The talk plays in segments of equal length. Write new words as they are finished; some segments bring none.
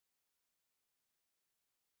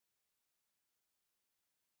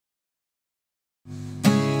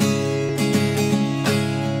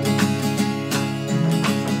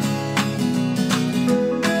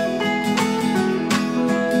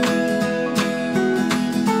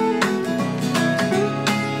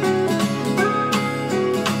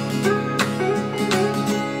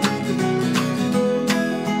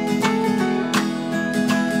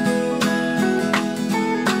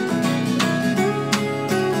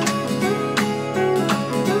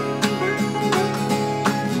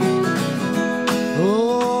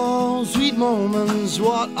questions,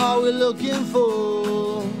 what are we looking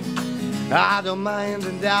for? I don't mind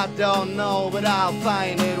and I don't know, but I'll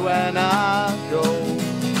find it when I go.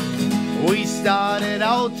 We started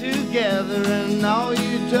out together and now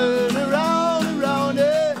you turn around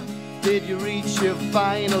it. Did you reach your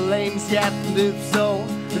final aims yet? And if so,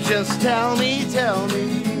 just tell me.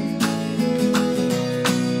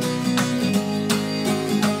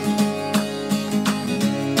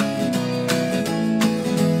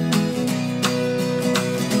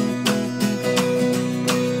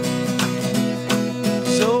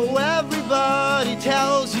 So everybody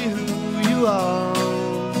tells you who you are,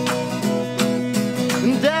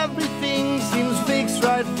 and everything seems fixed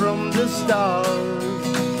right from the start.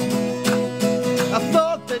 I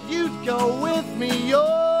thought that you'd go with me,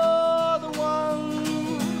 you're the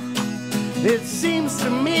one. It seems to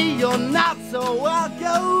me you're not, so I'll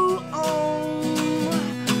go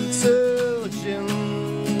on searching.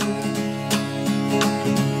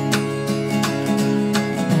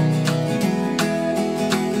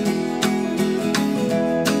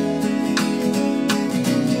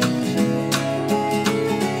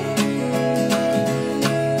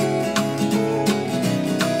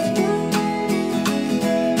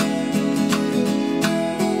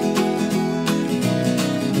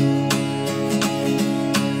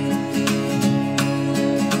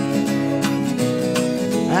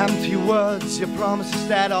 Empty words, your promises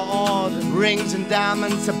that are odd, rings and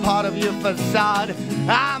diamonds are part of your facade.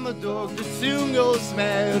 I'm a dog that soon goes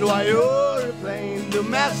mad while you're a plain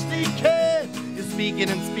domestic cat. You're speaking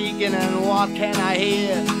and what can I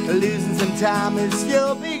hear? Losing some time is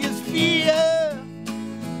your biggest fear.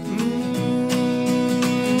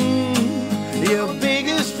 Your